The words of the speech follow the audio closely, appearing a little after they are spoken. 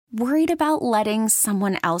Worried about letting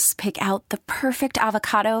someone else pick out the perfect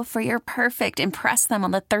avocado for your perfect impress them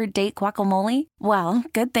on the third date guacamole? Well,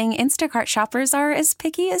 good thing Instacart shoppers are as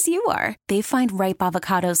picky as you are. They find ripe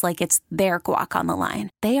avocados like it's their guac on the line.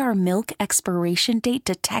 They are milk expiration date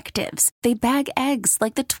detectives. They bag eggs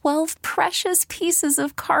like the 12 precious pieces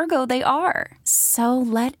of cargo they are. So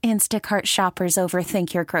let Instacart shoppers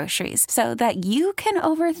overthink your groceries so that you can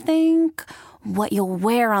overthink what you'll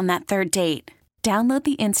wear on that third date. Download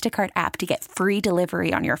the Instacart app to get free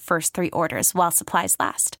delivery on your first 3 orders while supplies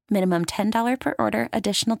last. Minimum $10 per order.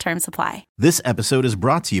 Additional terms apply. This episode is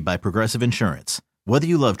brought to you by Progressive Insurance. Whether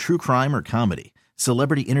you love true crime or comedy,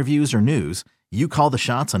 celebrity interviews or news, you call the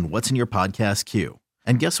shots on what's in your podcast queue.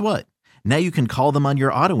 And guess what? Now you can call them on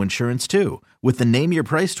your auto insurance too with the Name Your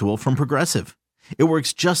Price tool from Progressive. It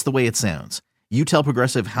works just the way it sounds. You tell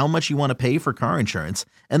Progressive how much you want to pay for car insurance,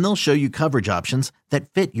 and they'll show you coverage options that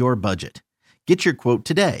fit your budget. Get your quote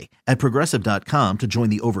today at Progressive.com to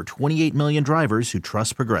join the over 28 million drivers who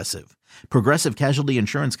trust Progressive. Progressive Casualty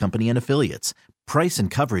Insurance Company and Affiliates. Price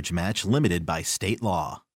and coverage match limited by state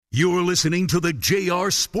law. You're listening to the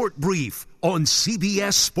JR Sport Brief on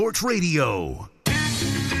CBS Sports Radio.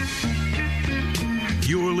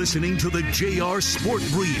 You're listening to the JR Sport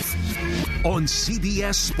Brief on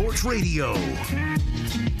CBS Sports Radio.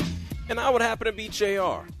 And I would happen to be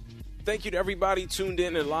JR. Thank you to everybody tuned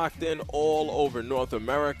in and locked in all over North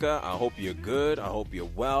America. I hope you're good. I hope you're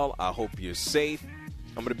well. I hope you're safe.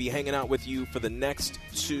 I'm going to be hanging out with you for the next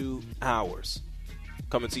 2 hours.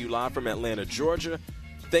 Coming to you live from Atlanta, Georgia.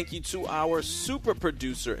 Thank you to our super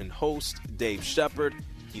producer and host, Dave Shepard.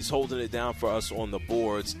 He's holding it down for us on the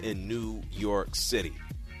boards in New York City.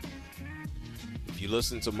 If you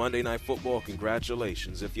listen to Monday Night Football,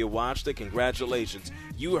 congratulations. If you watched it, congratulations.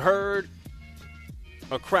 You heard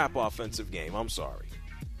a crap offensive game. I'm sorry.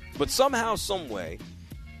 But somehow, some way,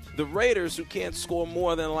 the Raiders, who can't score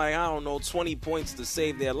more than 20 points to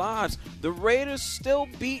save their lives, the Raiders still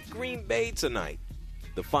beat Green Bay tonight.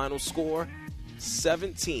 The final score,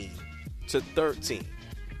 17-13.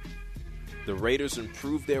 The Raiders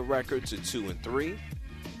improved their record to 2-3.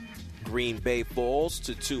 Green Bay falls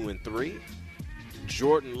to 2-3.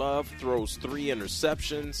 Jordan Love throws 3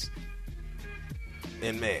 interceptions.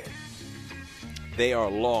 And man, they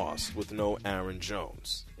are lost with no Aaron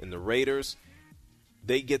Jones. And the Raiders,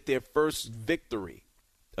 they get their first victory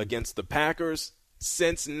against the Packers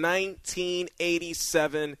since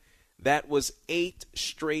 1987. That was 8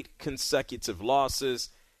 straight consecutive losses.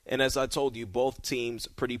 And as I told you, both teams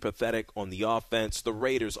pretty pathetic on the offense. The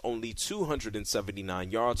Raiders only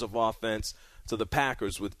 279 yards of offense to the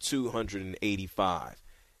Packers with 285.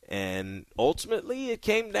 And ultimately, it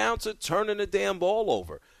came down to turning the damn ball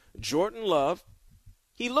over. Jordan Love,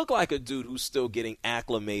 he looked like a dude who's still getting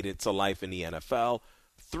acclimated to life in the NFL.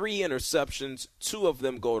 3 interceptions, 2 of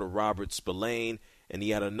them go to Robert Spillane, and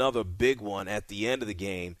he had another big one at the end of the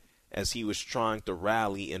game as he was trying to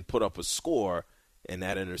rally and put up a score, and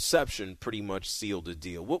that interception pretty much sealed the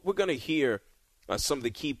deal. We're going to hear some of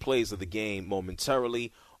the key plays of the game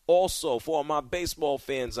momentarily. Also, for all my baseball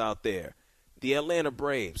fans out there, the Atlanta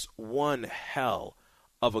Braves, one hell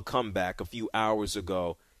of a comeback a few hours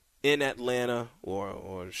ago in Atlanta,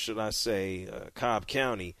 or should I say Cobb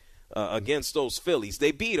County, against those Phillies.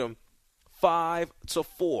 They beat them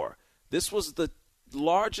 5-4. This was the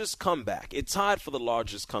largest comeback. It tied for the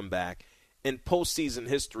largest comeback in postseason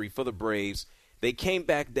history for the Braves. They came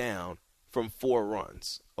back down from 4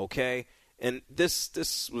 runs, okay? And this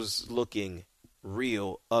was looking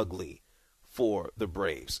real ugly for the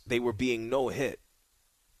Braves. They were being no-hit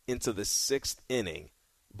into the 6th inning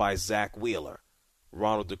by Zach Wheeler.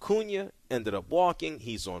 Ronald Acuna ended up walking.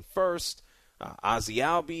 He's on first. Ozzie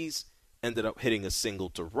Albies ended up hitting a single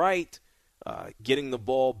to right, getting the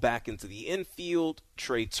ball back into the infield.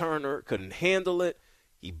 Trey Turner couldn't handle it.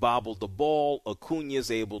 He bobbled the ball. Acuna's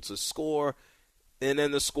able to score. And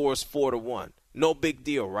then the score's 4-1. No big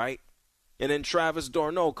deal, right? And then Travis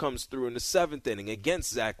d'Arnaud comes through in the 7th inning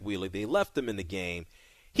against Zach Wheeler. They left him in the game.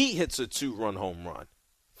 He hits a 2-run home run.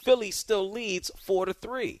 Philly still leads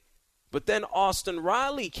 4-3. But then Austin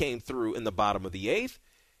Riley came through in the bottom of the 8th.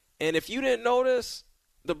 And if you didn't notice,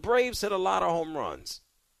 the Braves hit a lot of home runs.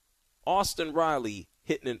 Austin Riley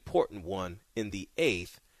hit an important one in the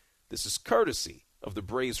 8th. This is courtesy of the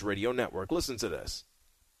Braves Radio Network. Listen to this.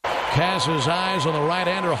 Casts his eyes on the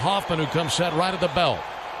right-hander Hoffman, who comes set right at the belt.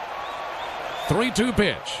 3-2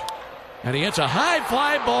 pitch. And he hits a high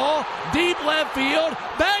fly ball, deep left field,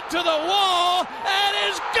 back to the wall,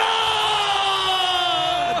 and is gone!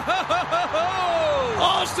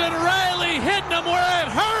 Austin Riley hitting him where it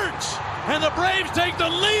hurts, and the Braves take the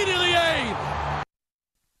lead in the 8th.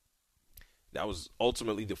 That was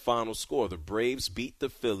ultimately the final score. The Braves beat the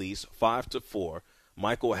Phillies 5-4.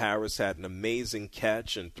 Michael Harris had an amazing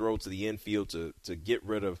catch and throw to the infield to get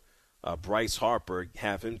rid of Bryce Harper,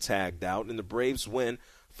 have him tagged out, and the Braves win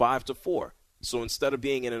 5-4. So instead of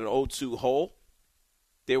being in an 0-2 hole,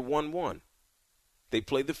 they're 1-1. They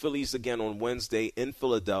played the Phillies again on Wednesday in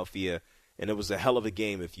Philadelphia, and it was a hell of a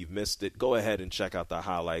game. If you've missed it, go ahead and check out the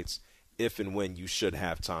highlights if and when you should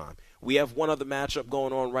have time. We have one other matchup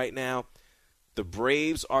going on right now. The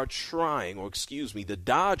Braves are trying, the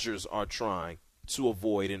Dodgers are trying to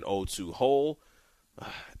avoid an 0-2 hole.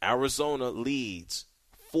 Arizona leads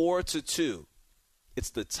 4-2. It's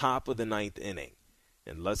the top of the ninth inning.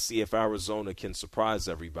 And let's see if Arizona can surprise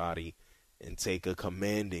everybody and take a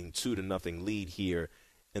commanding 2-0 lead here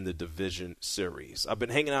in the division series. I've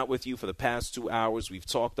been hanging out with you for the past 2 hours. We've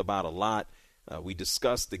talked about a lot. We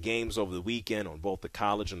discussed the games over the weekend on both the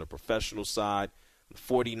college and the professional side. The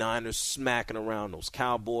 49ers smacking around those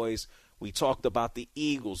Cowboys. We talked about the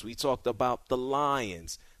Eagles. We talked about the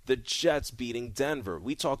Lions. The Jets beating Denver.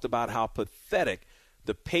 We talked about how pathetic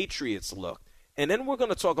the Patriots looked. And then we're going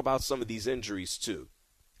to talk about some of these injuries too.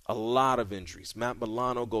 A lot of injuries. Matt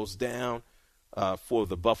Milano goes down for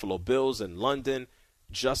the Buffalo Bills in London.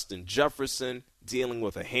 Justin Jefferson dealing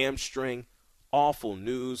with a hamstring. Awful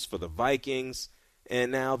news for the Vikings.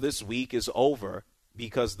 And now this week is over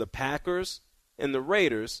because the Packers and the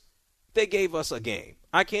Raiders, they gave us a game.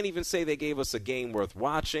 I can't even say they gave us a game worth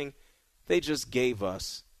watching. They just gave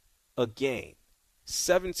us a game.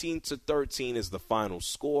 17-13 is the final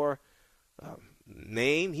score.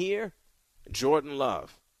 Name here, Jordan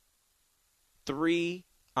Love. 3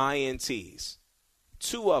 INTs.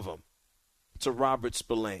 2 of them to Robert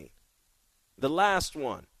Spillane. The last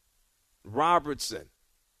one, Robertson.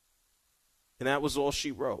 And that was all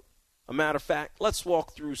she wrote. A matter of fact, let's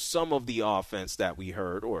walk through some of the offense that we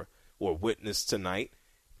heard or witnessed tonight.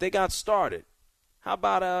 They got started. How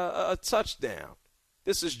about a touchdown?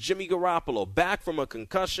 This is Jimmy Garoppolo back from a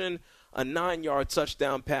concussion, a 9-yard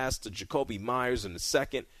touchdown pass to Jacoby Myers in the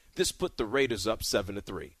second. This put the Raiders up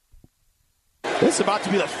 7-3. This is about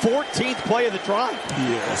to be the 14th play of the drive.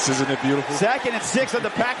 Yes, isn't it beautiful? 2nd and 6 on the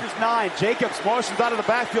Packers 9. Jacobs motions out of the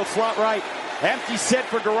backfield, slot right. Empty set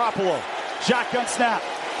for Garoppolo. Shotgun snap.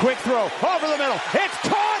 Quick throw over the middle. It's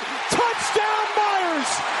caught. Touchdown Myers.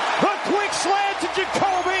 A quick slant to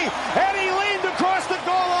Jacoby, and he leaned across the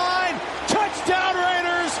goal line. Touchdown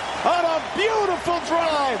Raiders on a beautiful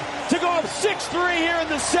drive to go up 6-3 here in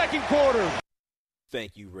the second quarter.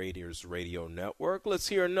 Thank you, Raiders Radio Network. Let's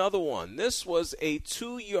hear another one. This was a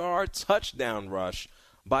 2-yard touchdown rush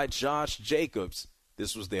by Josh Jacobs.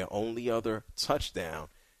 This was their only other touchdown.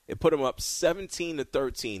 It put them up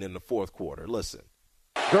 17-13 in the fourth quarter. Listen.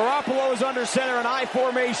 Garoppolo is under center in I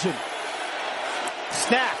formation.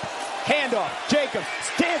 Snap. Handoff. Jacobs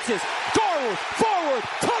dances. Forward.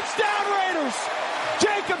 Touchdown Raiders.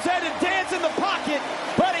 Jacobs had to dance in the pocket,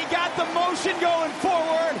 but he got the motion going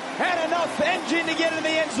forward and enough engine to get in the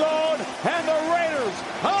end zone. And the Raiders,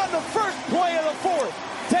 on the first play of the fourth,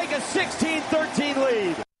 take a 16-13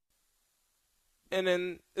 lead. And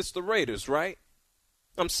then it's the Raiders, right?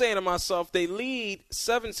 I'm saying to myself, they lead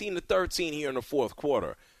 17-13 here in the fourth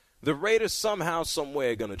quarter. The Raiders somehow,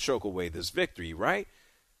 somewhere are going to choke away this victory, right?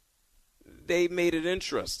 They made it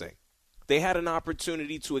interesting. They had an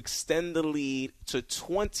opportunity to extend the lead to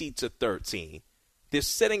 20-13. They're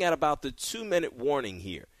sitting at about the 2-minute warning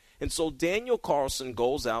here. And so Daniel Carlson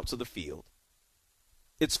goes out to the field.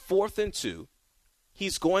 It's 4th and 2.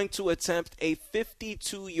 He's going to attempt a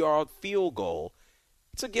 52-yard field goal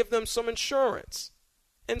to give them some insurance.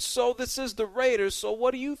 And so this is the Raiders, so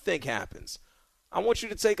what do you think happens? I want you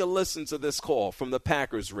to take a listen to this call from the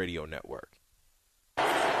Packers Radio Network.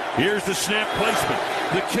 Here's the snap placement.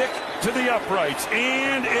 The kick to the uprights,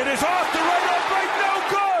 and it is off the right upright.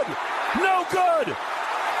 No good.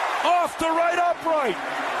 Off the right upright.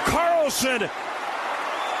 Carlson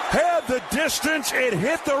had the distance. It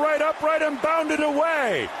hit the right upright and bounded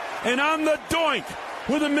away. And on the doink,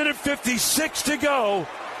 with 1:56 to go,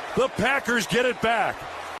 the Packers get it back.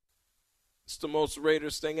 It's the most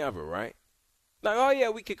Raiders thing ever, right? Like, oh yeah,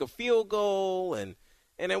 we kick a field goal and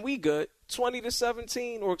then we good.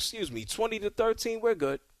 20-17, or 20-13, we're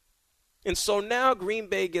good. And so now Green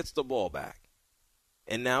Bay gets the ball back.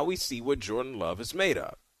 And now we see what Jordan Love is made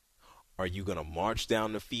of. Are you going to march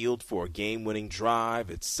down the field for a game-winning drive?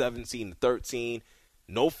 It's 17-13.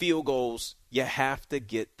 No field goals. You have to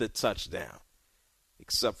get the touchdown.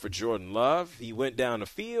 Except for Jordan Love. He went down the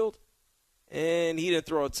field, and he didn't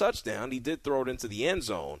throw a touchdown. He did throw it into the end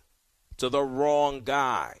zone to the wrong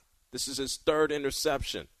guy. This is his 3rd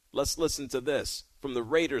interception. Let's listen to this. from the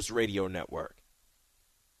Raiders Radio Network.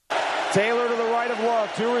 Taylor to the right of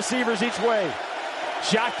Love. 2 receivers each way.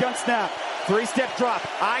 Shotgun snap. 3-step drop.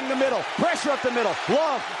 Eyeing the middle. Pressure up the middle.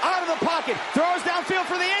 Love out of the pocket. Throws downfield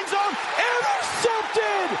for the end zone.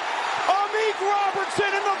 Intercepted! Amik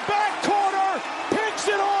Robertson in the back corner. Picks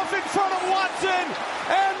it off in front of Watson.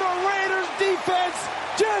 And the Raiders defense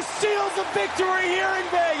just seals a victory here in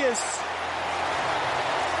Vegas.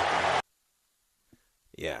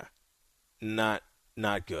 Yeah, not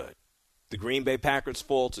good. The Green Bay Packers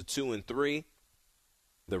fall to 2-3.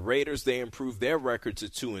 The Raiders, they improve their record to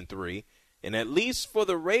 2-3. And at least for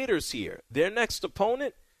the Raiders here, their next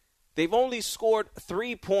opponent, they've only scored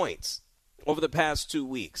 3 points over the past 2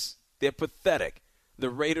 weeks. They're pathetic. The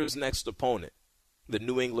Raiders' next opponent, the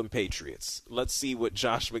New England Patriots. Let's see what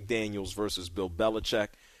Josh McDaniels versus Bill Belichick.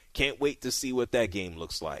 Can't wait to see what that game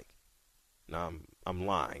looks like. No, I'm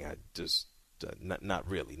lying. I just, not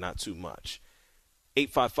really, not too much.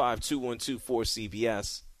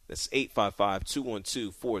 855-212-4CBS. That's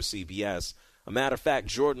 855-212-4CBS. A matter of fact,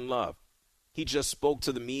 Jordan Love, he just spoke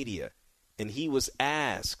to the media, and he was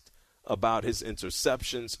asked about his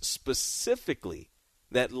interceptions, specifically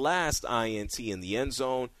that last INT in the end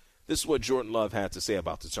zone. This is what Jordan Love had to say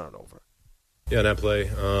about the turnover. Yeah, that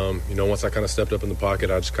play, once I kind of stepped up in the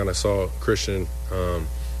pocket, I just kind of saw Christian.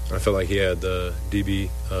 I felt like he had the DB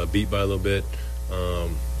beat by a little bit.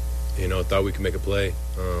 Thought we could make a play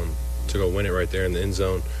to go win it right there in the end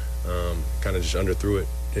zone. Kind of just underthrew it,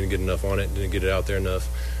 didn't get enough on it, didn't get it out there enough.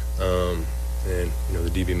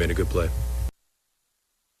 The DB made a good play.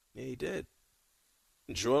 Yeah, he did.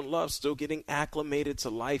 Jordan Love still getting acclimated to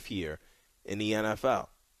life here in the NFL.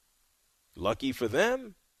 Lucky for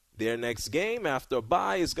them, their next game after a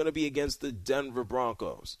bye is going to be against the Denver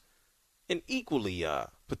Broncos, an equally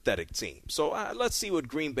pathetic team. So let's see what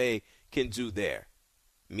Green Bay can do there.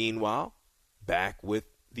 Meanwhile, back with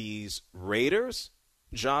these Raiders,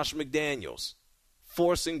 Josh McDaniels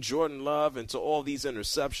forcing Jordan Love into all these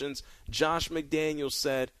interceptions. Josh McDaniels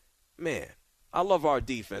said, man, I love our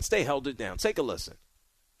defense. They held it down. Take a listen.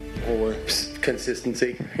 Or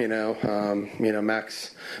consistency,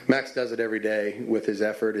 Max does it every day with his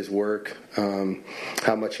effort, his work,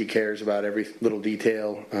 how much he cares about every little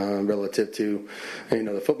detail relative to,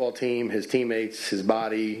 the football team, his teammates, his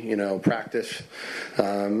body, practice,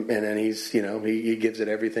 and then he's, he gives it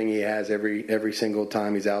everything he has every single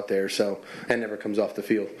time he's out there. So, and never comes off the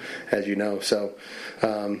field, as you know. So,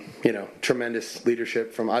 tremendous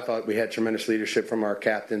leadership I thought we had tremendous leadership from our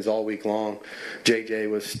captains all week long. JJ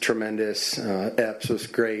was tremendous. Epps was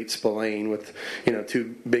great. Spillane with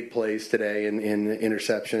 2 big plays today in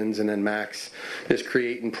interceptions, and then Max just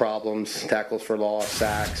creating problems, tackles for loss,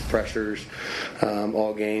 sacks, pressures,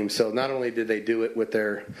 all games. So not only did they do it with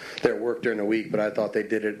their work during the week, but I thought they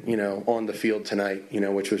did it on the field tonight,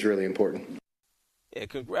 which was really important. Yeah,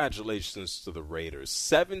 congratulations to the Raiders.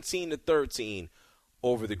 17-13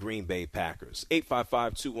 over the Green Bay Packers.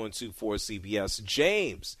 855-212-4CBS.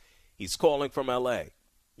 James, he's calling from L.A.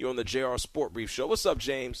 You're on the JR Sport Brief Show. What's up,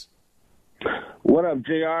 James? What up,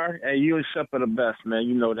 JR? Hey, you and Shep are the best, man.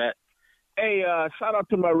 You know that. Hey, shout out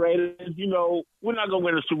to my Raiders. We're not going to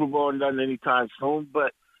win the Super Bowl and nothing anytime soon,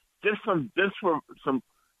 but just for some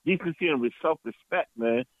decency and self-respect,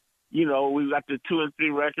 man. We got the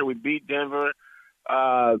 2-3 record. We beat Denver.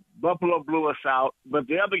 Buffalo blew us out. But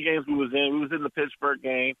the other games we was in the Pittsburgh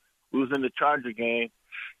game. We was in the Charger game.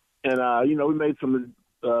 And, we made some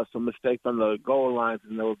mistakes on the goal lines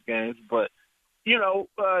in those games. But,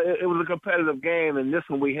 it was a competitive game, and this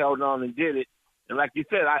one we held on and did it. And like you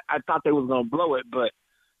said, I thought they was going to blow it. But,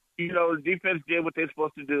 the defense did what they're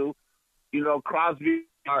supposed to do. Crosby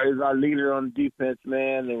is our leader on defense,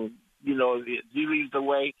 man. And, he leads the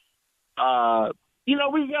way. We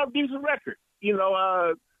got a decent record.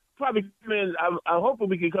 Probably I'm hoping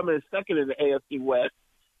we can come in second in the AFC West.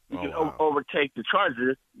 We can overtake the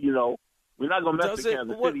Chargers. We're not going to mess with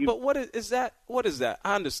Kansas City. But what is that? What is that?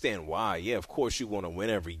 I understand why. Yeah, of course you want to win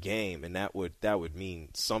every game, and that would mean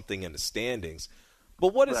something in the standings.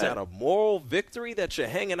 But what is that? A moral victory that you're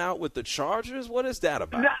hanging out with the Chargers? What is that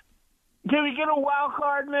about? Can we get a wild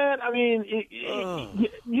card, man? I mean,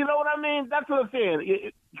 you know what I mean? That's what I'm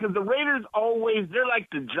saying. Because the Raiders they're like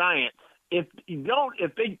the Giants. If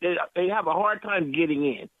they have a hard time getting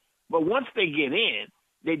in, but once they get in,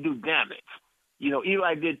 they do damage.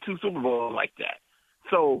 Eli did 2 Super Bowls like that.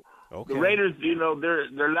 So the Raiders,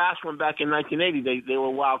 their last one back in 1980, they were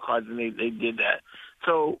wild cards and they did that.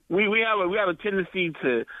 So we have a tendency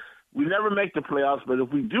we never make the playoffs, but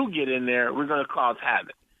if we do get in there, we're going to cause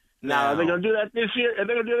havoc. Now, are they going to do that this year? Are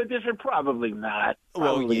they going to do that this year? Probably not.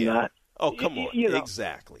 Probably not. Oh, come on.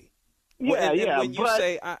 Exactly. When you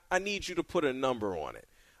say, I need you to put a number on it.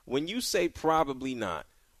 When you say probably not,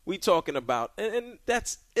 we talking about, and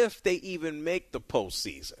that's if they even make the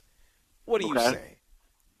postseason. What are you saying?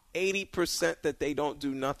 80% that they don't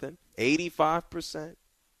do nothing? 85%?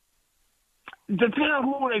 Depending on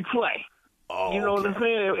who they play. Oh, you know what I'm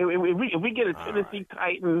saying? If we get a Tennessee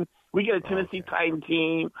Titan, Titan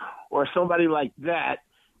team or somebody like that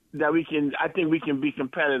I think we can be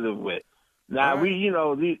competitive with. Now some of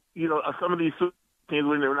these teams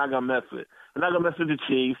we're not gonna mess with. We're not gonna mess with the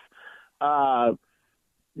Chiefs.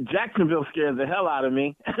 Jacksonville scares the hell out of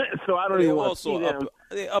me, so I don't even want to see them.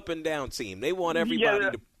 They're up and down team. They want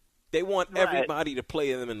everybody everybody to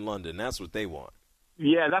play them in London. That's what they want.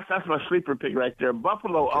 Yeah, that's my sleeper pick right there.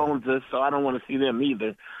 Buffalo owns us, so I don't want to see them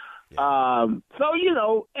either. Yeah.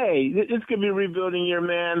 This could be a rebuilding year,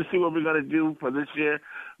 man. Let's see what we're going to do for this year.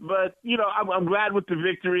 But, I'm glad with the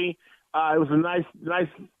victory. It was a nice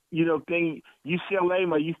thing. My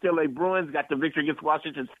UCLA Bruins got the victory against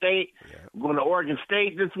Washington State. Yeah. We're going to Oregon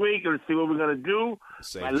State this week. Let's see what we're going to do.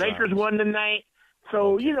 My Lakers won tonight.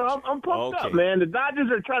 So, I'm pumped up, man. The Dodgers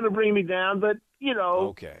are trying to bring me down, but, 3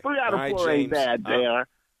 out of 4 ain't bad, JR.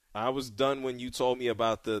 I was done when you told me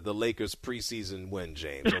about the Lakers preseason win,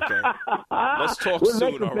 James, okay? Let's talk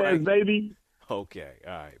soon, all right? Baby. Okay,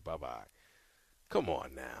 all right, bye-bye. Come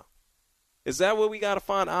on now. Is that where we got to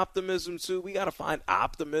find optimism, too? We got to find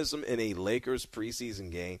optimism in a Lakers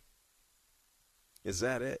preseason game? Is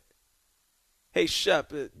that it? Hey,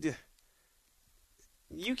 Shep,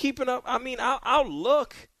 you keeping up? I mean, I'll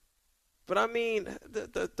look, but I mean,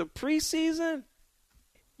 the preseason?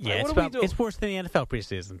 Yeah, like, it's worse than the NFL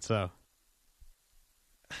preseason, so.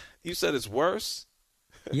 You said it's worse?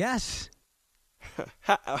 Yes.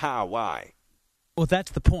 How? Why? Well, that's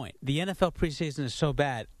the point. The NFL preseason is so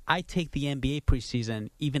bad, I take the NBA preseason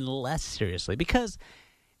even less seriously because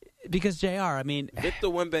JR, I mean. Victor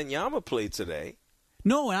Wembanyama played today.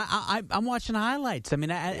 No, I'm watching highlights. I mean,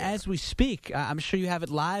 as we speak, I'm sure you have it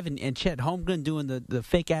live, and Chet Holmgren doing the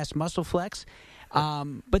fake-ass muscle flex.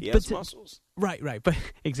 But muscles. Right. But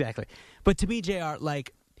exactly. But to me, JR,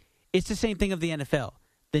 it's the same thing of the NFL.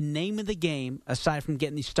 The name of the game, aside from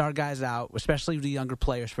getting these star guys out, especially the younger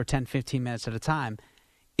players for 10, 15 minutes at a time,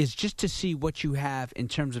 is just to see what you have in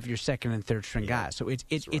terms of your second and third string guys. So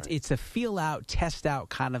it's a feel out, test out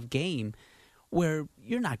kind of game where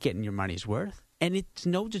you're not getting your money's worth, and it's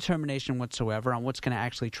no determination whatsoever on what's going to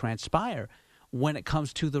actually transpire when it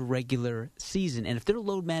comes to the regular season. And if they're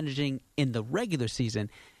load managing in the regular season,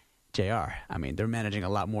 JR, I mean, they're managing a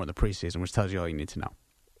lot more in the preseason, which tells you all you need to know.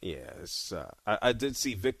 Yeah, I did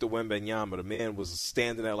see Victor Wembanyama. The man was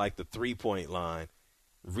standing at the 3-point line,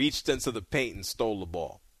 reached into the paint and stole the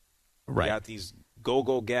ball. Right. He got these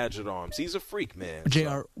go-go gadget arms. He's a freak, man.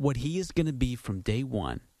 JR, what he is going to be from day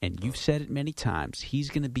one, and you've said it many times, he's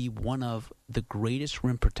going to be one of the greatest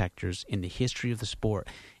rim protectors in the history of the sport.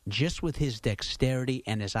 Just with his dexterity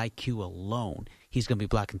and his IQ alone, he's going to be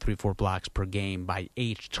blocking 3-4 blocks per game by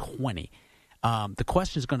age 20. The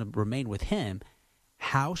question is going to remain with him,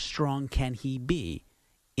 how strong can he be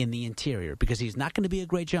in the interior? Because he's not going to be a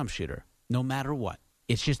great jump shooter, no matter what.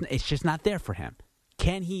 It's just not there for him.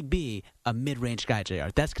 Can he be a mid-range guy, JR?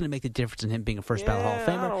 That's going to make the difference in him being a first-ballot Hall of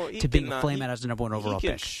Famer to being a flame out as the number one overall pick. He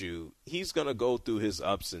can shoot. He's going to go through his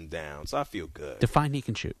ups and downs. I feel good. Define he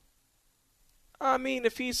can shoot. I mean,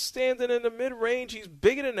 if he's standing in the mid-range, he's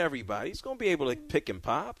bigger than everybody. He's going to be able to pick and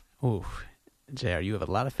pop. Ooh, JR, you have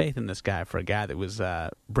a lot of faith in this guy for a guy that was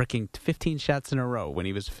bricking 15 shots in a row when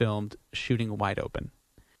he was filmed shooting wide open.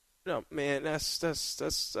 No, man, that's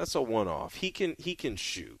a one-off. He can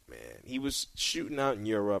shoot, man. He was shooting out in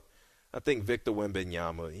Europe. I think Victor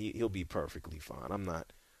Wembanyama, he'll be perfectly fine. I'm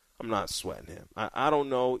not sweating him. I don't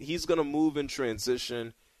know. He's gonna move in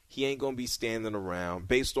transition. He ain't gonna be standing around.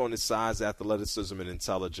 Based on his size, athleticism, and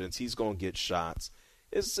intelligence, he's gonna get shots.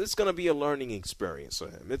 It's gonna be a learning experience for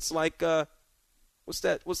him. It's like what's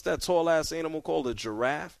that tall ass animal called, a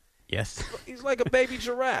giraffe? Yes. He's like a baby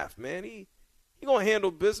giraffe, man. He's going to handle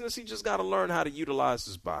business. He just got to learn how to utilize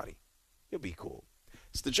his body. He'll be cool.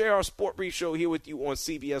 It's the JR Sport Brief Show here with you on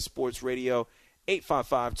CBS Sports Radio,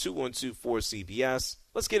 855-212-4CBS.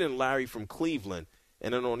 Let's get in Larry from Cleveland.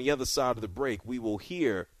 And then on the other side of the break, we will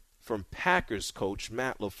hear from Packers coach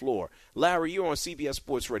Matt LaFleur. Larry, you're on CBS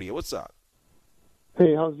Sports Radio. What's up?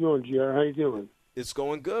 Hey, how's it going, JR? How you doing? It's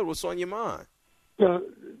going good. What's on your mind? The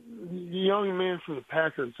young man from the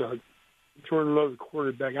Packers, Jordan Love, the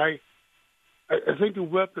quarterback, I think the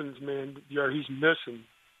weapons, man, he's missing.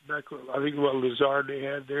 I think what Lazard they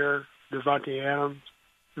had there, Devontae Adams,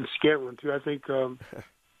 and Scantling, too. I think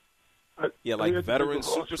veteran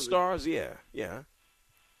superstars? Yeah.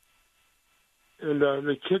 And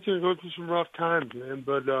the kid's going to go through some rough times, man.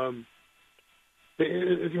 But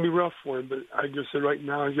it's going to be rough for him. But I just said right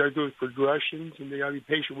now, he's got to do his progressions, and they got to be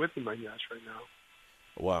patient with him, I guess, right now.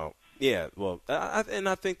 Wow. Yeah, well, I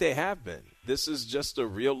think they have been. This is just a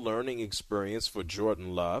real learning experience for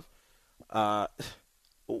Jordan Love.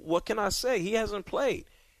 What can I say? He hasn't played.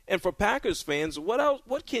 And for Packers fans, what else?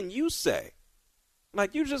 What can you say?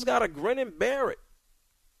 Like, you just got to grin and bear it.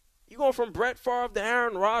 You're going from Brett Favre to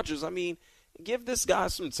Aaron Rodgers. I mean, give this guy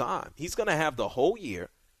some time. He's going to have the whole year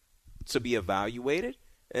to be evaluated.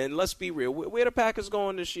 And let's be real. Where the Packers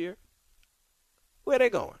going this year? Where are they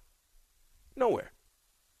going? Nowhere.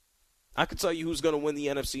 I can tell you who's going to win the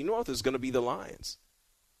NFC North is going to be the Lions.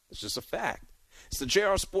 It's just a fact. It's the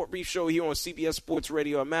JR Sport Brief Show here on CBS Sports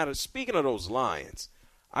Radio. Matter. Speaking of those Lions,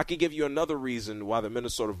 I could give you another reason why the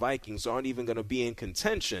Minnesota Vikings aren't even going to be in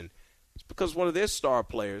contention. It's because one of their star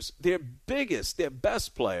players, their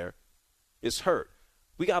best player, is hurt.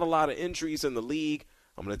 We got a lot of injuries in the league.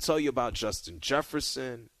 I'm going to tell you about Justin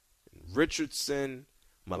Jefferson, Richardson,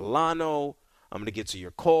 Milano. I'm going to get to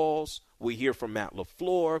your calls. We hear from Matt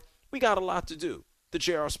LaFleur. We got a lot to do. The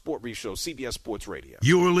JR Sport Brief Show, CBS Sports Radio.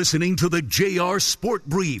 You're listening to the JR Sport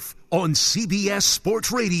Brief on CBS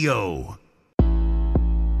Sports Radio.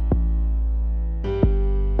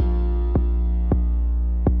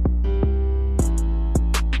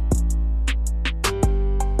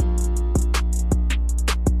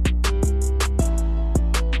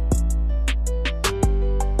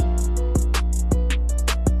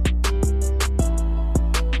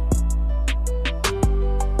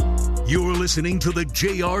 You're listening to the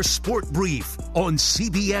JR Sport Brief on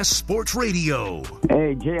CBS Sports Radio.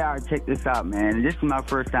 Hey, JR, check this out, man. This is my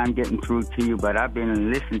first time getting through to you, but I've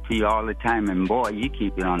been listening to you all the time, and boy, you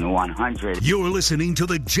keep it on the 100. You're listening to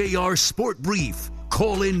the JR Sport Brief.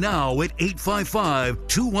 Call in now at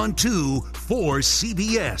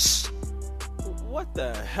 855-212-4CBS. What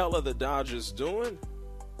the hell are the Dodgers doing?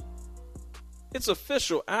 It's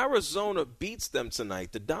official. Arizona beats them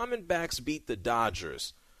tonight. The Diamondbacks beat the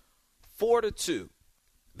Dodgers 4-2.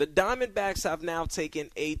 The Diamondbacks have now taken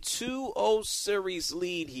a 2-0 series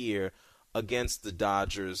lead here against the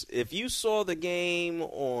Dodgers. If you saw the game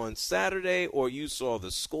on Saturday or you saw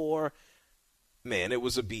the score, man, it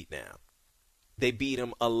was a beatdown. They beat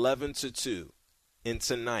them 11-2. And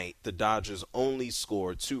tonight, the Dodgers only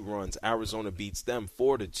scored 2 runs. Arizona beats them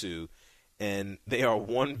 4-2. And they are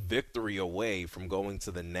one victory away from going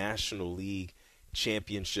to the National League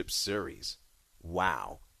Championship Series.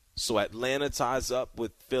 Wow. So Atlanta ties up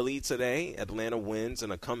with Philly today. Atlanta wins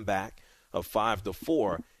in a comeback of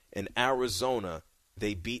 5-4. And Arizona,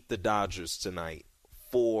 they beat the Dodgers tonight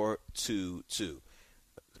 4-2.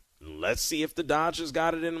 Let's see if the Dodgers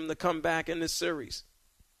got it in them to come back in this series.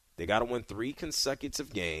 They got to win 3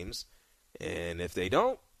 consecutive games. And if they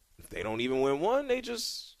don't even win one, they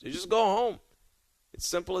just go home. It's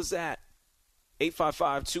simple as that.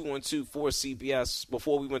 855-212-4CBS.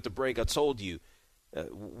 Before we went to break, I told you,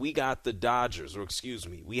 we got the Dodgers,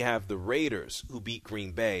 we have the Raiders who beat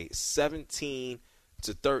Green Bay 17-13.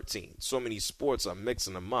 So many sports, I'm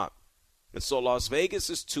mixing them up. And so Las Vegas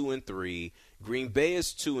is 2-3, Green Bay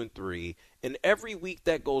is 2-3, and every week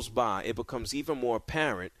that goes by, it becomes even more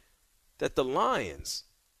apparent that the Lions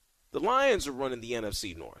are running the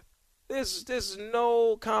NFC North. There's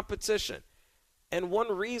no competition. And one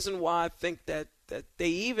reason why I think that they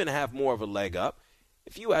even have more of a leg up,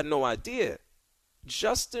 if you had no idea,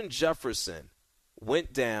 Justin Jefferson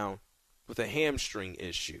went down with a hamstring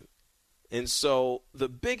issue. And so the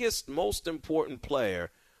biggest, most important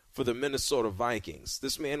player for the Minnesota Vikings,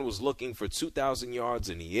 this man was looking for 2,000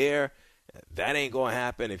 yards in the air. That ain't going to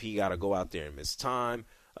happen if he got to go out there and miss time.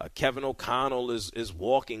 Kevin O'Connell is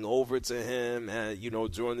walking over to him,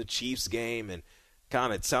 during the Chiefs game and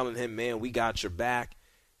kind of telling him, man, we got your back.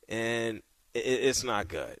 And it's not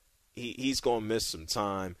good. He's going to miss some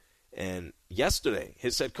time. And yesterday,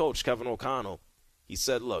 his head coach, Kevin O'Connell, he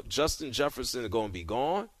said, look, Justin Jefferson is going to be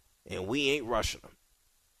gone, and we ain't rushing him.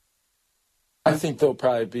 I think there'll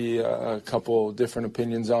probably be a couple different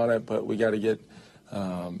opinions on it, but we got to get,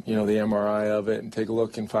 the MRI of it and take a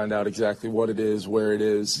look and find out exactly what it is, where it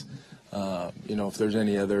is, if there's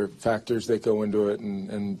any other factors that go into it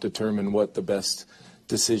and determine what the best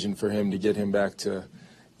decision for him to get him back to,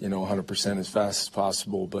 100% as fast as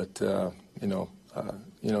possible. But,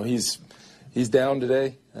 he's down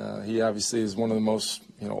today. He obviously is one of the most,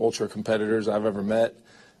 ultra competitors I've ever met.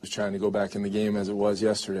 Was trying to go back in the game as it was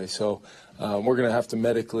yesterday. So we're going to have to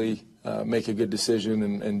medically make a good decision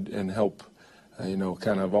and help,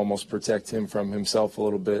 kind of almost protect him from himself a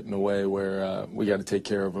little bit in a way where we got to take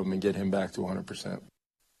care of him and get him back to 100%.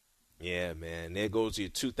 Yeah, man. There goes your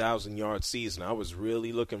 2,000-yard season. I was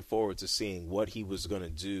really looking forward to seeing what he was going to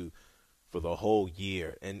do for the whole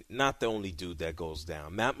year. And not the only dude that goes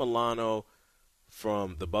down. Matt Milano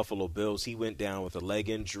from the Buffalo Bills, he went down with a leg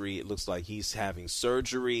injury. It looks like he's having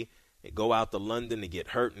surgery. And go out to London to get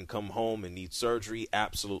hurt and come home and need surgery.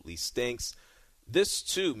 Absolutely stinks. This,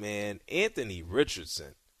 too, man, Anthony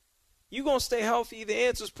Richardson. You going to stay healthy? The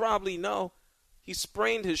answer's probably no. He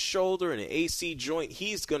sprained his shoulder and an AC joint.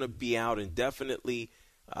 He's going to be out indefinitely.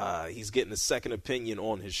 He's getting a second opinion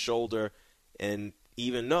on his shoulder. And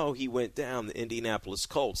even though he went down, the Indianapolis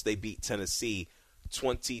Colts, they beat Tennessee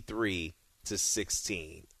 23-16.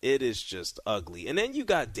 It is just ugly. And then you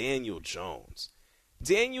got Daniel Jones.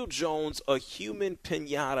 Daniel Jones, a human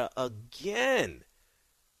pinata again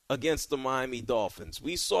against the Miami Dolphins.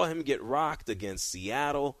 We saw him get rocked against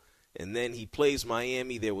Seattle. And then he plays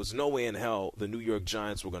Miami. There was no way in hell the New York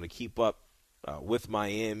Giants were going to keep up with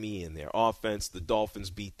Miami and their offense. The Dolphins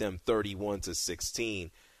beat them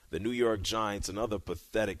 31-16. The New York Giants, another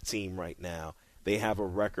pathetic team right now, they have a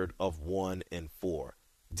record of 1-4.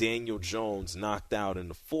 Daniel Jones knocked out in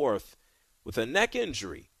the fourth with a neck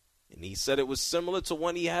injury, and he said it was similar to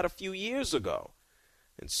one he had a few years ago.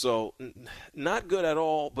 And so, not good at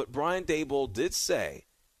all, but Brian Daboll did say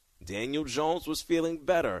Daniel Jones was feeling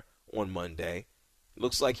better on Monday.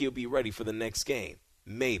 Looks like he'll be ready for the next game.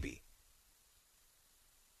 Maybe.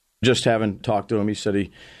 Just haven't talked to him. He said he,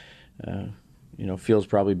 feels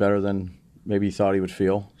probably better than maybe he thought he would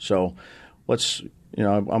feel. So let's,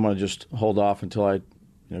 I'm going to just hold off until I,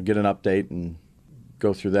 get an update and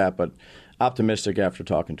go through that. But optimistic after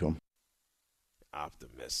talking to him.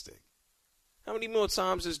 Optimistic. How many more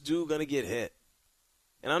times is dude going to get hit?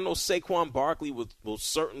 And I know Saquon Barkley will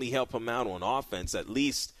certainly help him out on offense, at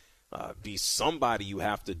least be somebody you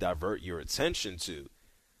have to divert your attention to.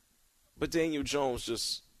 But Daniel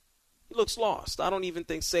Jones he looks lost. I don't even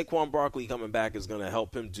think Saquon Barkley coming back is going to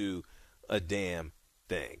help him do a damn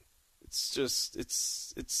thing.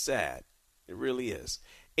 It's sad. It really is.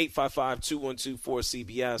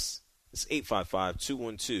 855-212-4CBS. It's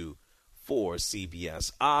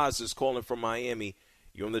 855-212-4CBS. Oz is calling from Miami.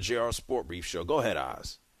 You're on the JR Sport Brief Show. Go ahead,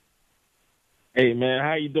 Oz. Hey, man,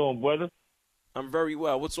 how you doing, brother? I'm very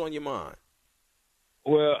well. What's on your mind?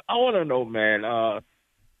 Well, I want to know, man,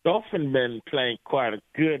 Dolphins been playing quite a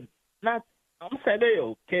good, I'm saying they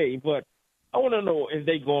okay, but I want to know if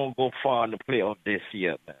they going to go far in the playoff this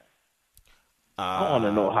year, man. I want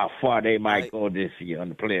to know how far they might go this year in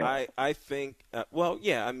the playoff. I think,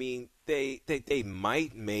 they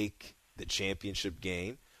might make the championship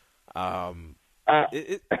game.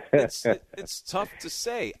 It's tough to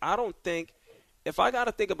say. I don't think – if I got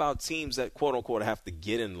to think about teams that, quote-unquote, have to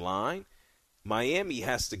get in line, Miami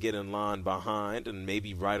has to get in line behind and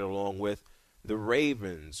maybe right along with the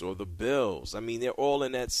Ravens or the Bills. I mean, they're all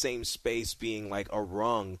in that same space being like a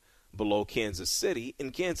rung below Kansas City. In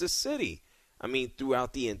Kansas City,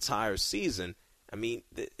 throughout the entire season,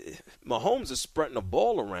 Mahomes is spreading the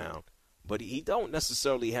ball around, but he don't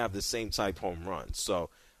necessarily have the same type home runs. So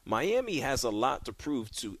Miami has a lot to prove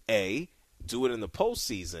to, A, do it in the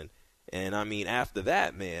postseason. And, after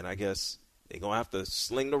that, man, I guess they're going to have to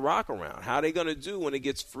sling the rock around. How are they going to do when it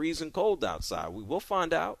gets freezing cold outside? We will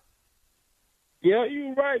find out. Yeah,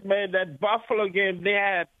 you're right, man. That Buffalo game they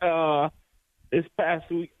had this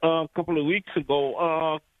past week, couple of weeks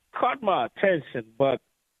ago, caught my attention. But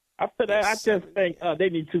after that, I just think they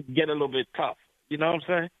need to get a little bit tough. You know what I'm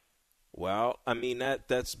saying? Well,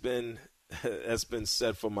 that's been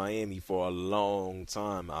said for Miami for a long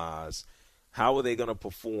time, Oz. How are they going to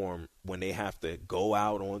perform when they have to go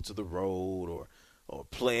out onto the road or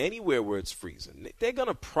play anywhere where it's freezing? They're going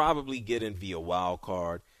to probably get in via wild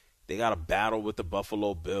card. They got to battle with the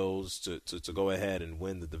Buffalo Bills to go ahead and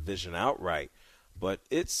win the division outright. But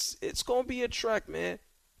it's going to be a trek, man.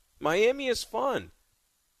 Miami is fun.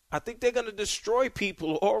 I think they're going to destroy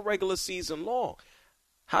people all regular season long.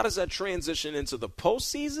 How does that transition into the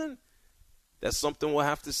postseason? That's something we'll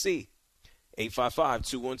have to see.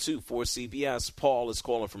 855-212-4CBS. Paul is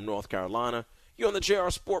calling from North Carolina. You're on the JR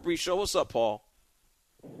Sport Brief Show. What's up, Paul?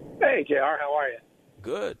 Hey, JR. How are you?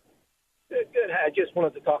 Good. Good. I just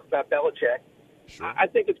wanted to talk about Belichick. Sure. I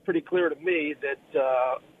think it's pretty clear to me that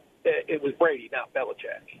it was Brady, not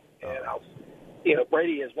Belichick. And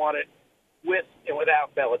Brady has won it with and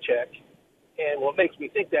without Belichick. And what makes me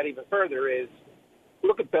think that even further is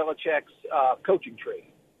look at Belichick's coaching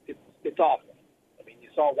tree. It's awful. You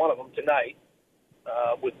saw one of them tonight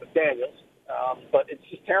with McDaniels, but it's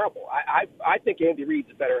just terrible. I think Andy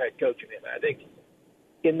Reid's a better head coach than him. I think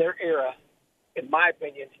in their era, in my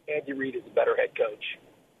opinion, Andy Reid is a better head coach.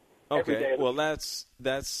 every day. Okay, well,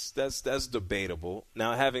 that's debatable.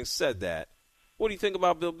 Now, having said that, what do you think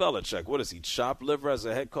about Bill Belichick? What is he, chopped liver as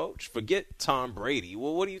a head coach? Forget Tom Brady.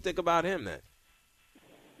 Well, what do you think about him then?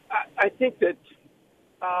 I think that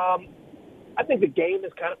I think the game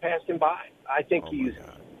has kind of passed him by. I think he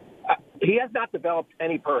has not developed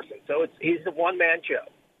any person, so he's a one-man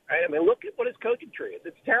show. Right? I mean, look at what his coaching tree is.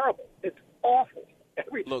 It's terrible. It's awful.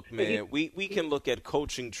 Look, man, we can look at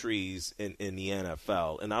coaching trees in the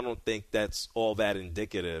NFL, and I don't think that's all that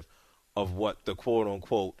indicative of what the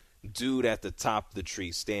quote-unquote dude at the top of the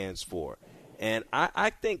tree stands for. And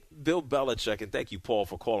I think Bill Belichick, and thank you, Paul,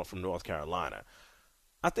 for calling from North Carolina,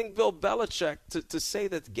 I think Bill Belichick, to say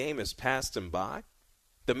that the game has passed him by,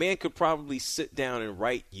 the man could probably sit down and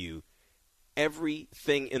write you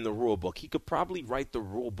everything in the rule book. He could probably write the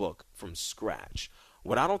rule book from scratch.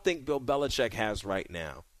 What I don't think Bill Belichick has right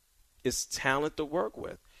now is talent to work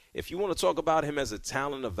with. If you want to talk about him as a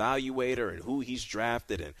talent evaluator and who he's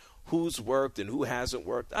drafted and who's worked and who hasn't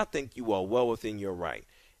worked, I think you are well within your right.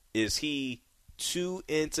 Is he too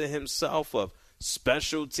into himself of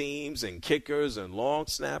special teams and kickers and long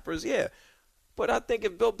snappers? Yeah. But I think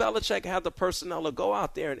if Bill Belichick had the personnel to go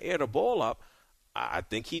out there and air the ball up, I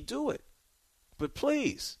think he'd do it. But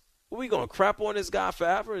please, are we going to crap on this guy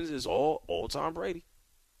forever? Is this all Tom Brady?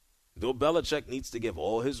 Bill Belichick needs to give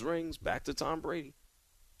all his rings back to Tom Brady.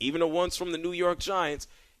 Even the ones from the New York Giants,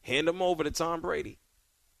 hand them over to Tom Brady.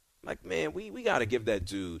 Like, man, we got to give that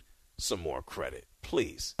dude some more credit,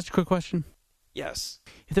 please. That's a quick question. Yes.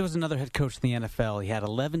 If there was another head coach in the NFL, he had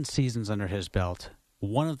 11 seasons under his belt.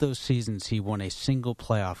 One of those seasons, he won a single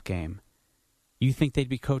playoff game. You think they'd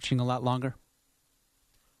be coaching a lot longer?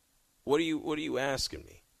 What are you asking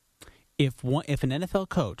me? If an NFL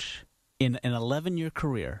coach in an 11-year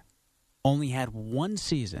career only had one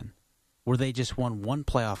season where they just won one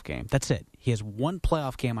playoff game, that's it. He has one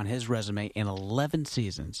playoff game on his resume in 11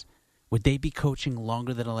 seasons. Would they be coaching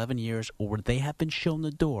longer than 11 years, or would they have been shown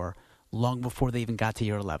the door long before they even got to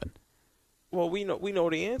year 11? Well, we know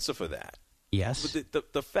the answer for that. Yes.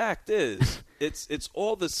 But the fact is, it's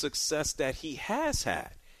all the success that he has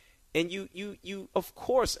had. And you of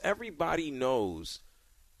course, everybody knows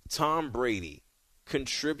Tom Brady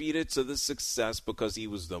contributed to the success because he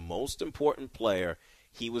was the most important player.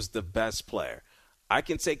 He was the best player. I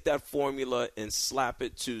can take that formula and slap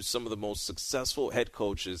it to some of the most successful head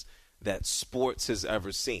coaches that sports has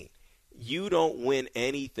ever seen. You don't win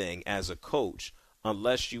anything as a coach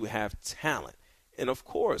unless you have talent. And, of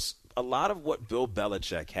course, a lot of what Bill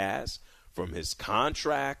Belichick has, from his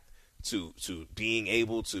contract to being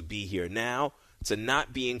able to be here now to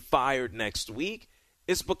not being fired next week,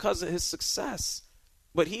 is because of his success.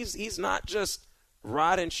 But he's not just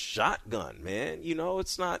riding shotgun, man. You know,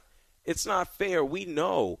 it's not fair. We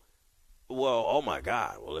know, well, oh, my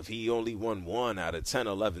God, well, if he only won 1 out of 10,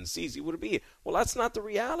 11 seasons, he would be. Well, that's not the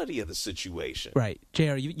reality of the situation. Right.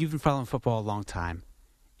 JR, you've been following football a long time.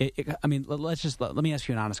 Let me ask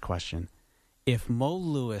you an honest question. If Mo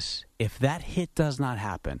Lewis, if that hit does not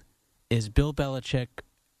happen, is Bill Belichick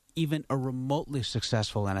even a remotely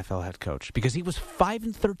successful NFL head coach? Because he was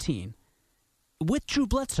 5-13 with Drew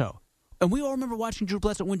Bledsoe. And we all remember watching Drew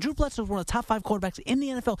Bledsoe. When Drew Bledsoe was one of the top 5 quarterbacks in the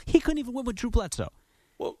NFL, he couldn't even win with Drew Bledsoe.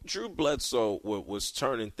 Well, Drew Bledsoe was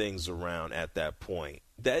turning things around at that point.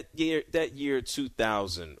 That year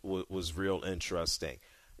 2000 was real interesting.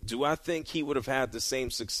 Do I think he would have had the same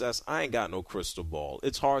success? I ain't got no crystal ball.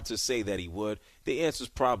 It's hard to say that he would. The answer is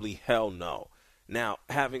probably hell no. Now,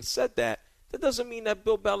 having said that, that doesn't mean that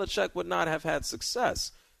Bill Belichick would not have had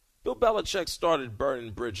success. Bill Belichick started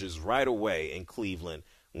burning bridges right away in Cleveland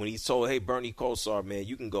when he told, hey, Bernie Kosar, man,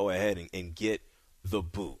 you can go ahead and get the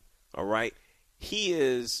boot, all right? He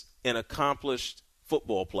is an accomplished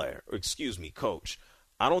football player, coach.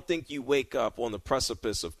 I don't think you wake up on the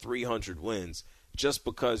precipice of 300 wins just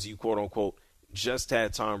because you, quote-unquote, just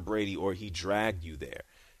had Tom Brady or he dragged you there.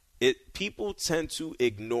 People tend to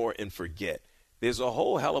ignore and forget. There's a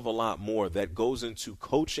whole hell of a lot more that goes into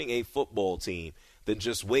coaching a football team than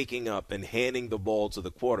just waking up and handing the ball to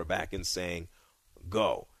the quarterback and saying,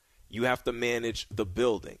 go. You have to manage the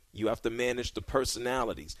building. You have to manage the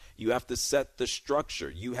personalities. You have to set the structure.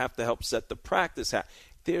 You have to help set the practice.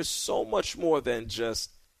 There's so much more than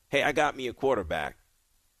just, hey, I got me a quarterback.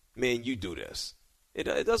 Man, you do this. It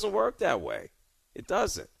doesn't work that way. It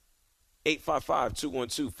doesn't.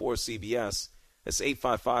 855-212-4CBS. That's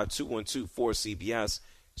 855-212-4CBS.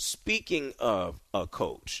 Speaking of a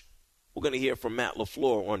coach, we're going to hear from Matt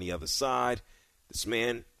LaFleur on the other side. This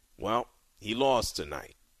man, well, he lost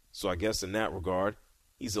tonight. So I guess in that regard,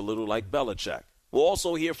 he's a little like Belichick. We'll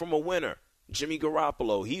also hear from a winner, Jimmy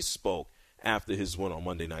Garoppolo. He spoke after his win on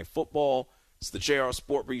Monday Night Football. It's the JR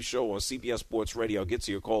Sport Brief Show on CBS Sports Radio. I'll get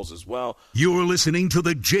to your calls as well. You're listening to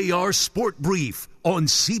the JR Sport Brief on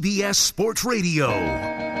CBS Sports Radio.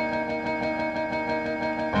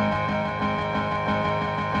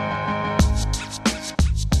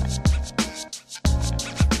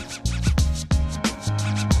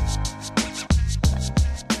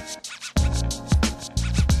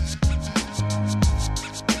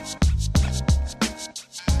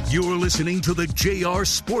 You're listening to the JR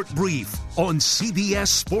Sport Brief on CBS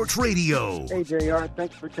Sports Radio. Hey, JR,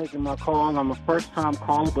 thanks for taking my call. I'm a first-time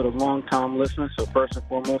caller, but a long-time listener. So first and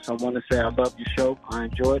foremost, I want to say I love your show. I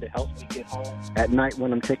enjoy it. It helps me get home at night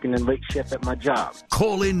when I'm taking a late shift at my job.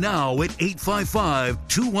 Call in now at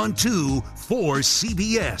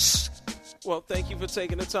 855-212-4CBS. Well, thank you for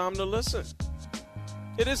taking the time to listen.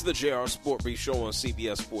 It is the JR Sport Brief Show on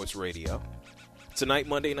CBS Sports Radio. Tonight,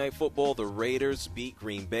 Monday Night Football, the Raiders beat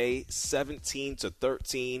Green Bay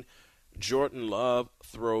 17-13. Jordan Love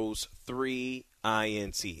throws 3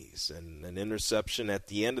 INTs and an interception at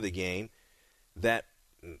the end of the game that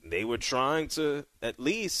they were trying to at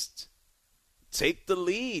least take the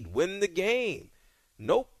lead, win the game.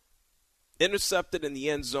 Nope. Intercepted in the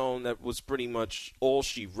end zone. That was pretty much all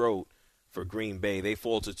she wrote for Green Bay. They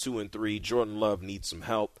fall to 2-3. Jordan Love needs some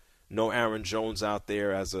help. No Aaron Jones out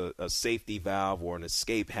there as a safety valve or an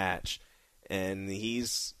escape hatch. And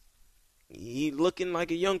he's looking like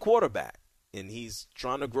a young quarterback. And he's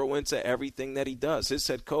trying to grow into everything that he does. His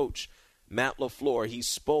head coach, Matt LaFleur, he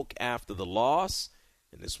spoke after the loss,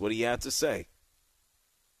 and this is what he had to say.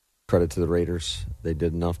 Credit to the Raiders. They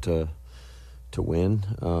did enough to win.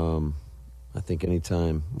 I think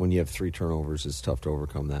anytime when you have 3 turnovers, it's tough to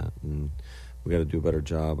overcome that. And we got to do a better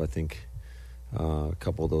job. I think a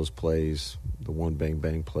couple of those plays, the one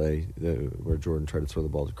bang-bang play where Jordan tried to throw the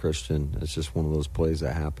ball to Christian, it's just one of those plays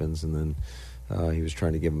that happens. And then he was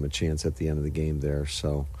trying to give him a chance at the end of the game there.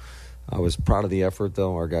 So I was proud of the effort,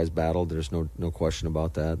 though. Our guys battled. There's no question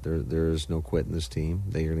about that. There is no quit in this team.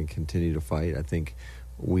 They're going to continue to fight. I think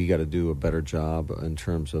we got to do a better job in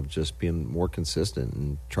terms of just being more consistent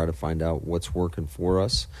and try to find out what's working for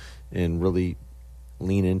us and really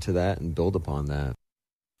lean into that and build upon that.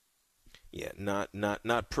 Yeah,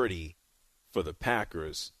 not pretty for the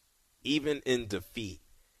Packers. Even in defeat,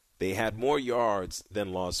 they had more yards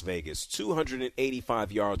than Las Vegas.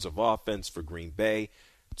 285 yards of offense for Green Bay,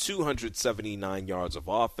 279 yards of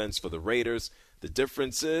offense for the Raiders. The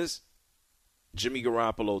difference is Jimmy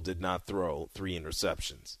Garoppolo did not throw 3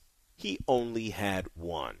 interceptions. He only had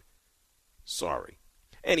 1. Sorry.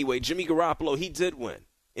 Anyway, Jimmy Garoppolo, he did win,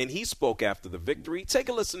 and he spoke after the victory. Take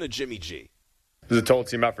a listen to Jimmy G. It was a total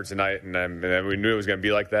team effort tonight, and we knew it was going to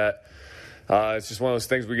be like that. It's just one of those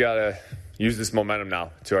things we got to use this momentum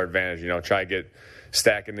now to our advantage, try to get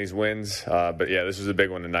stacking these wins. But, yeah, this was a big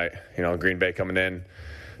one tonight. Green Bay coming in,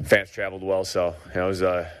 fans traveled well, so it was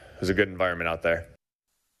a good environment out there.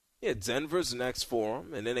 Yeah, Denver's next for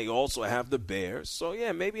them, and then they also have the Bears. So,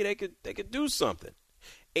 yeah, maybe they could do something.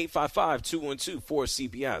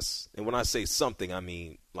 855-212-4CBS. And when I say something, I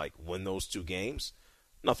mean, like, win those 2 games.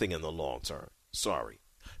 Nothing in the long term. Sorry.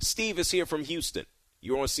 Steve is here from Houston.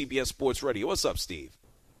 You're on CBS Sports Radio. What's up, Steve?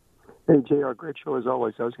 Hey, JR, great show as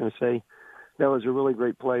always. I was going to say that was a really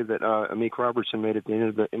great play that Amik Robertson made at the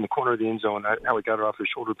end in the corner of the end zone. How he got it off his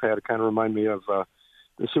shoulder pad. It kind of reminded me of the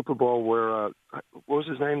Super Bowl where, what was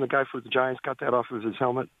his name? The guy for the Giants got that off of his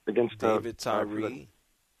helmet against David Tyree.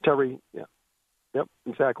 Tyree, yeah. Yep,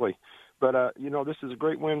 exactly. But, this is a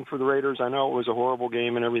great win for the Raiders. I know it was a horrible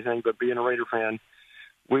game and everything, but being a Raider fan,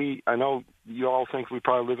 I know you all think we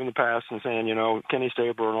probably live in the past and saying, Kenny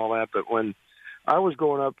Stabler and all that, but when I was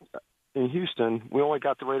growing up in Houston, we only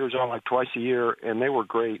got the Raiders on like twice a year, and they were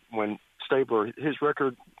great. When Stabler, his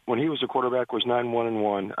record when he was a quarterback was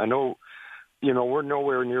 9-1-1. I know, we're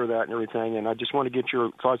nowhere near that and everything, and I just want to get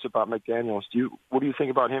your thoughts about McDaniels. What do you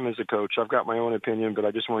think about him as a coach? I've got my own opinion, but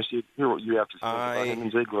I just want to hear what you have to say about him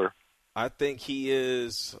and Ziegler. I think he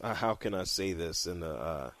is, how can I say this in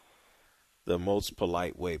the most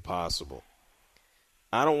polite way possible.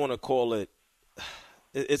 I don't want to call it.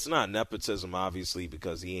 It's not nepotism, obviously,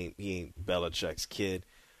 because he ain't Belichick's kid.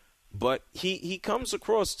 But he comes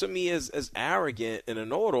across to me as arrogant and a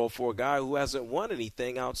know-it-all for a guy who hasn't won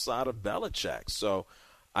anything outside of Belichick. So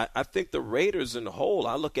I think the Raiders in the whole,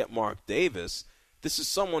 I look at Mark Davis. This is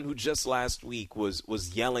someone who just last week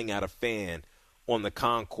was yelling at a fan on the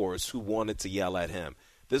concourse who wanted to yell at him.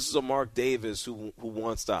 This is a Mark Davis who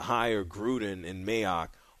wants to hire Gruden and Mayock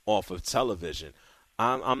off of television.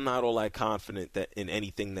 I'm not all that confident that in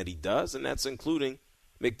anything that he does, and that's including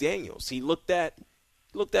McDaniels. He looked at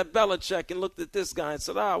looked at Belichick and looked at this guy and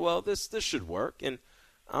said, well, this should work. And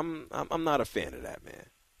I'm not a fan of that, man.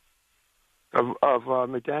 Of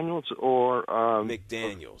McDaniels or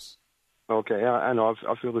McDaniels. Okay, I know.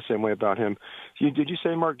 I feel the same way about him. Did you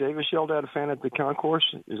say Mark Davis yelled at a fan at the concourse?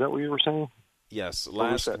 Is that what you were saying? Yes.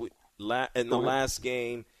 In the last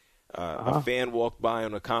game, a fan walked by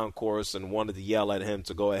on the concourse and wanted to yell at him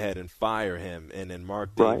to go ahead and fire him, and then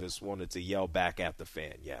Mark Davis wanted to yell back at the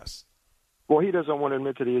fan. Yes. Well, he doesn't want to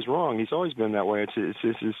admit that he is wrong. He's always been that way.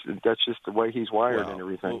 That's just the way he's wired and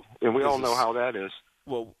everything. And we all know how that is.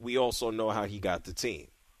 Well, we also know how he got the team.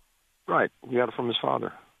 Right. He got it from his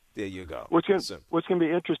father. There you go. What's going to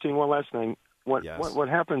be interesting, one last thing, what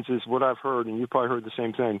happens is what I've heard, and you probably heard the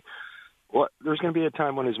same thing, there's going to be a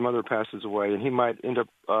time when his mother passes away, and he might end up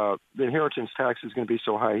the inheritance tax is going to be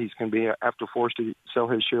so high he's going to be forced to sell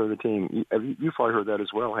his share of the team. You've probably heard that as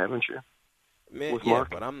well, haven't you? Man, with yeah, Mark?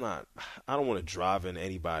 but I don't want to drive in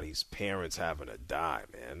anybody's parents having to die,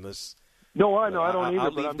 man. No, I know. I don't either.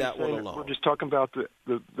 I'll but leave I'm that just one saying, alone. we're just talking about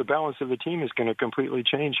the balance of the team is going to completely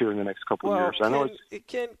change here in the next couple of years. I know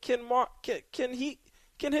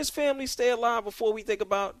can his family stay alive before we think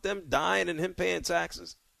about them dying and him paying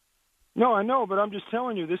taxes? No, I know, but I'm just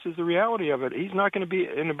telling you, this is the reality of it. He's not going to be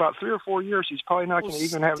in about 3 or 4 years. He's probably not going to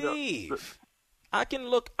even have I can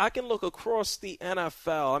look across the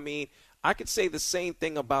NFL. I mean, I could say the same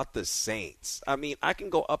thing about the Saints. I mean, I can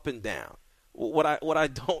go up and down. What I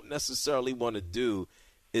don't necessarily want to do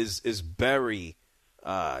is bury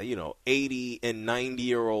 80 and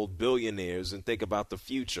 90-year-old billionaires and think about the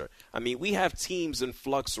future. I mean, we have teams in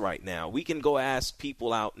flux right now. We can go ask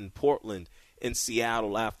people out in Portland, in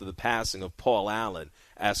Seattle, after the passing of Paul Allen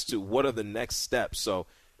as to what are the next steps. So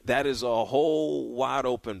that is a whole wide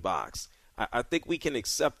open box. I think we can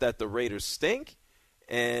accept that the Raiders stink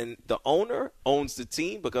and the owner owns the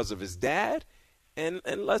team because of his dad. And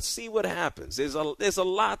let's see what happens. There's a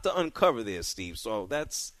lot to uncover there, Steve. So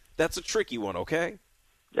that's a tricky one, okay?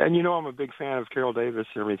 And I'm a big fan of Carol Davis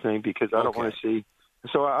and everything because I don't want to see.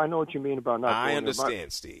 So I know what you mean about not. I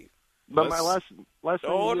understand, Steve. But my last thing.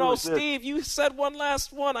 Oh no, Steve! This. You said one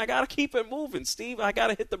last one. I gotta keep it moving, Steve. I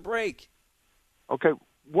gotta hit the brake. Okay.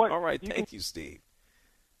 What? All right. Thank you, Steve.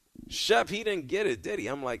 Shep, he didn't get it, did he?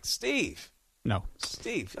 I'm like, Steve. No.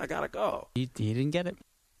 Steve, I gotta go. He didn't get it.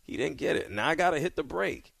 He didn't get it. Now I got to hit the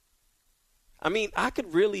brake. I mean, I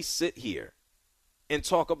could really sit here and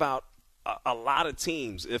talk about a lot of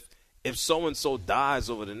teams if so-and-so dies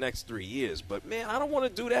over the next 3 years. But, man, I don't want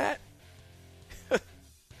to do that.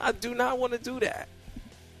 I do not want to do that.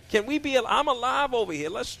 Can we be – I'm alive over here.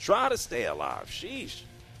 Let's try to stay alive. Sheesh.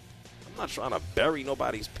 I'm not trying to bury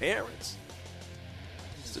nobody's parents.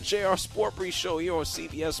 It's the JR Sport Brief Show here on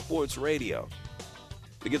CBS Sports Radio.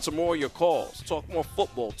 To get some more of your calls, talk more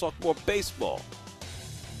football, talk more baseball.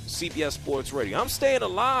 CBS Sports Radio. I'm staying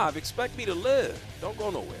alive. Expect me to live. Don't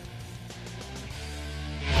go nowhere.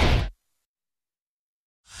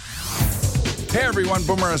 Hey everyone,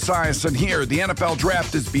 Boomer Esiason here. The NFL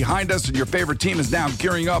draft is behind us and your favorite team is now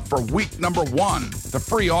gearing up for week number 1. The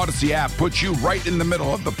free Odyssey app puts you right in the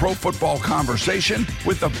middle of the pro football conversation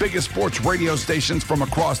with the biggest sports radio stations from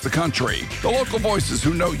across the country. The local voices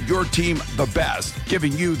who know your team the best,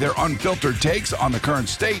 giving you their unfiltered takes on the current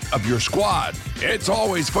state of your squad. It's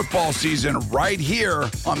always football season right here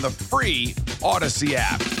on the free Odyssey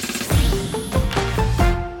app.